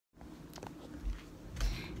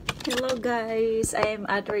Hello guys, I am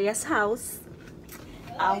at Ria's house.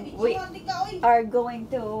 We are going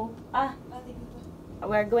to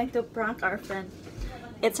prank our friend.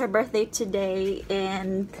 It's her birthday today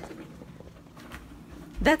and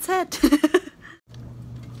that's it.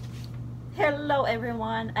 Hello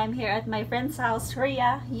everyone, I'm here at my friend's house,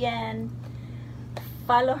 Ria Yen.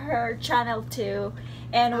 Follow her channel too,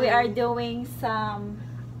 and we are doing some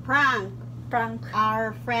prank.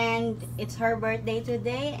 Our friend, it's her birthday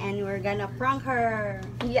today and we're gonna prank her.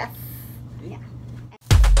 Yes. Yeah.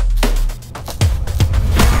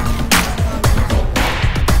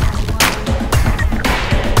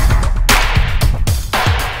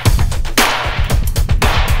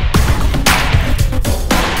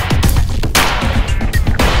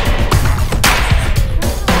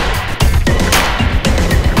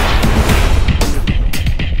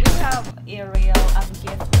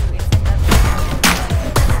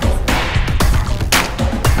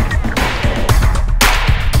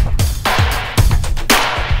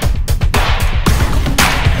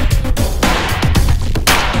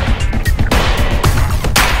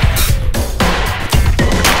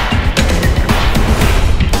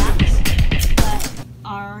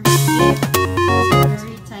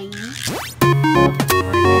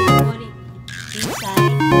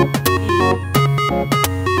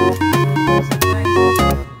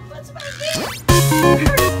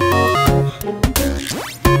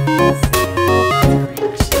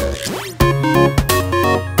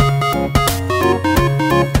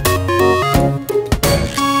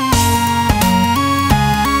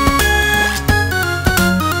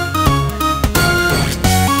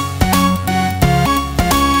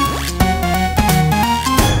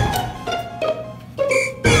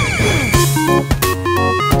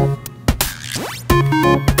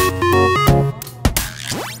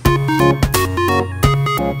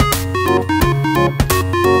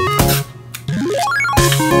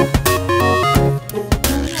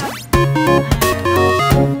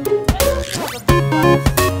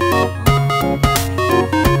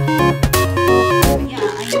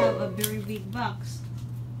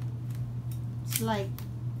 Like,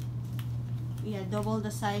 yeah, double the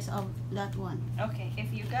size of that one. Okay,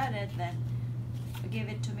 if you got it, then give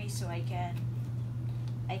it to me so I can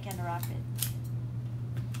wrap it.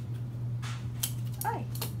 Hi.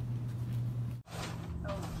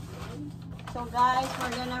 Okay. So guys, we're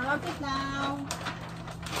gonna wrap it now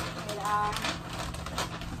with our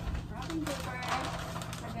wrapping paper.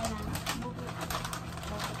 We're gonna move it.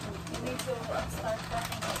 You need to start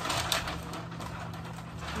wrapping it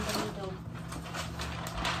In the middle.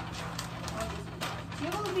 You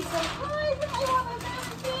will be surprised! I have a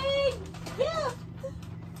very big gift!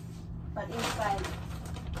 But inside,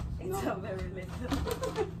 it's a very little.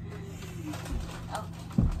 Oh.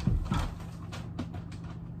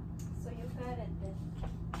 So you got it then.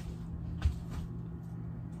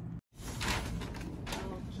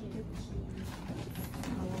 Okay.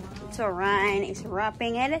 So Ryan is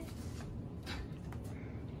wrapping it.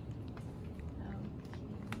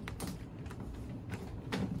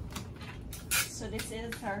 So this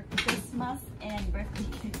is her Christmas and birthday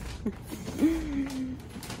gift.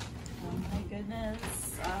 Oh my goodness.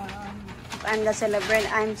 I'm the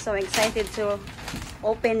celebrant. I'm so excited to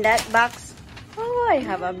open that box. Oh, I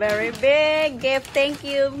have a very big gift. Thank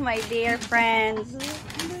you, my dear friends.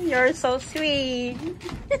 You're so sweet.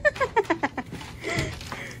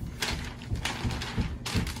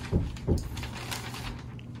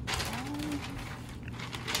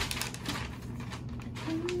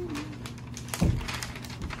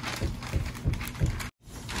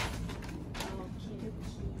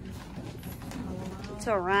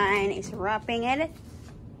 So Ryan is wrapping it.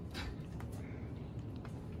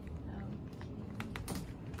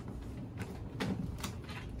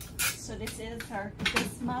 So this is her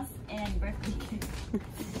Christmas and birthday gift.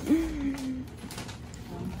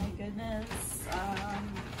 Oh my goodness.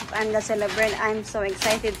 I'm the celebrant. I'm so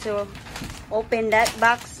excited to open that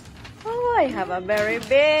box. Oh, I have a very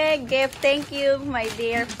big gift. Thank you, my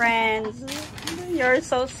dear friends. You're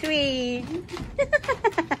so sweet.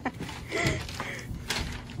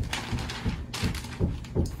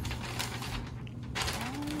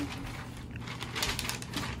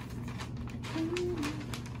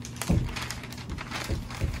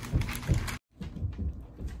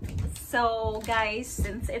 So guys,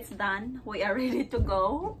 since it's done, we are ready to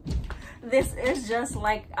go. This is just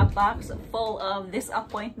like a box full of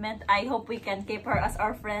disappointment. I hope we can keep her as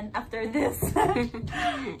our friend after this.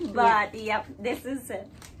 But yep, this is it.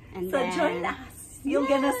 And so then, join us. You're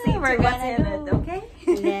gonna see we're what's gonna in it, okay?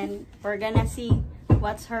 And then we're gonna see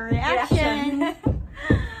what's her reaction.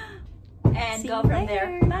 And See go you from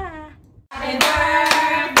later. there. Bye. Happy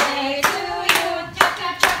birthday to you. Chop,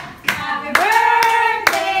 chop, chop. Happy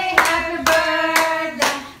birthday, happy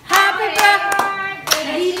birthday, happy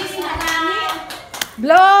birthday. Release na namin.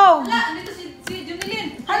 Blow! Hala, andito si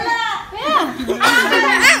Junilin. Hala! Yeah.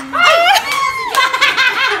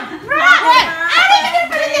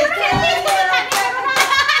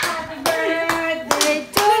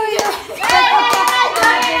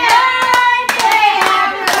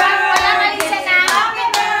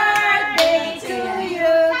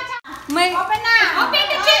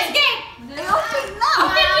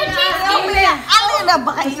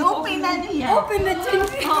 Baka i-open na niya. Open na dyan.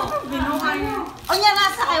 Binukan niyo. O niya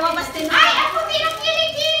nasa kayo, mabastin na. Ay, ako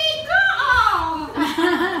pinagkili-kili ko!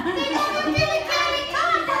 Pinagkili-kili ko!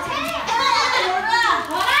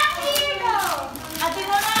 Walang hero! Ate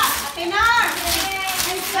Nora! Ate Nar!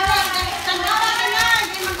 Tanda ka na!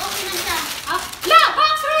 Hindi mag-open na siya. La!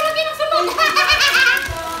 Box! Lagi ng sunod!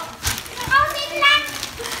 Open lang!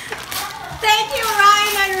 Thank you,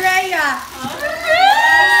 Ryan and Rhea.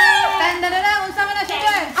 Tanda na lang. Unsa man na siya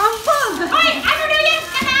doon? Ampog! Hoy! Ano na yan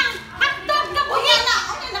ka na? Hotdog na buhin!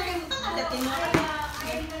 Ano na kayo?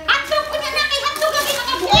 Hotdog ko na na kay hotdog lagi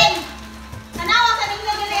mga buhin! Tanawa sa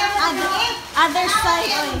nila nila yung buhin! Other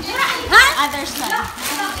side, oy. Ha? Other side.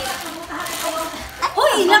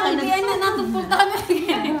 Hoy! Ilang biyan na natong pultahan na lagi.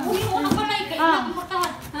 Buhin mo ka pala eh. Kailangan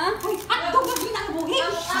pultahan. Ha? Hoy! Hotdog lagi ng buhin!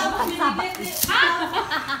 Sabak. Ha?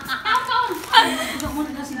 Taon! Hotdog mo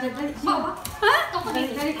na kasi dadali. Ha?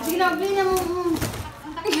 Dali. Sige na, bilhin na mo.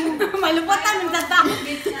 Malupotan ng tatak.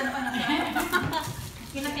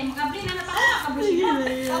 Kinakay makabli na natin. Makabli na.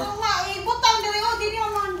 Oo nga, butang diri o.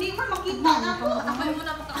 Di mo makita na ako. Ako mo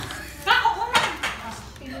na maka. Kako ko na.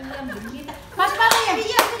 Mas pala yan.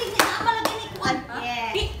 Bigyan ko din na malagay ni Kuan.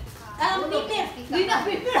 Pipir. Di na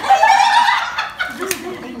pipir.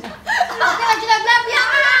 Okay, ginaglabihan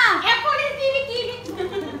ka na. Eh, ko rin kili-kili.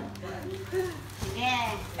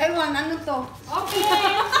 Ewan, ano to? Okay.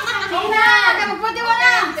 Hey na! Magpati mo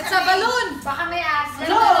na! It's a balloon! Baka may asa.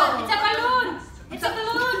 No! It's a balloon. It's a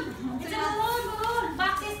balloon. It's a balloon.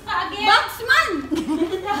 Boxes pa again. Boxman!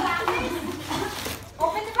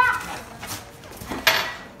 Open the box.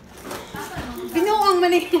 Binuang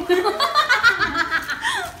mani. Open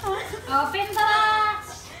the box.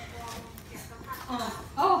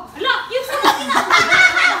 Oh, look, you saw it.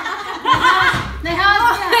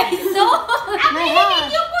 Nahas niya. So, I'm leaving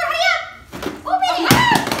you for hayat. Open it.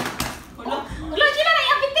 Ulo sila na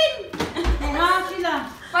iapitin. Nahas sila.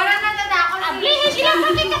 Para nadadako na. Ablihin sila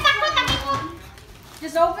kasi katakot ang imo.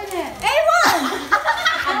 Just open it. Ewan!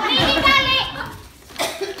 Ablihin gali.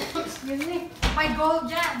 Excuse me. My gold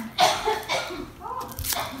jam.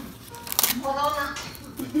 Wala na.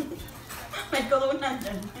 May corona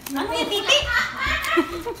dyan. Ano yung titi?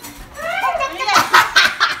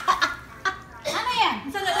 Ano yan?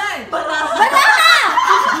 Saan na tayo? Baraha! Ito na!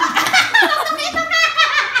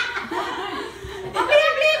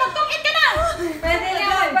 Abli! Magtungkit ka na! Pwede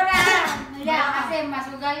na baraha. Yeah, kasi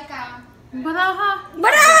masugal ka. Baraha!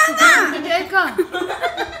 Baraha na! Hindi ka.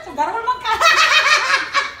 Barol man ka!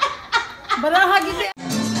 Baraha gito.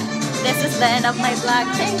 This is the end of my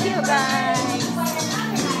vlog. Thank you guys.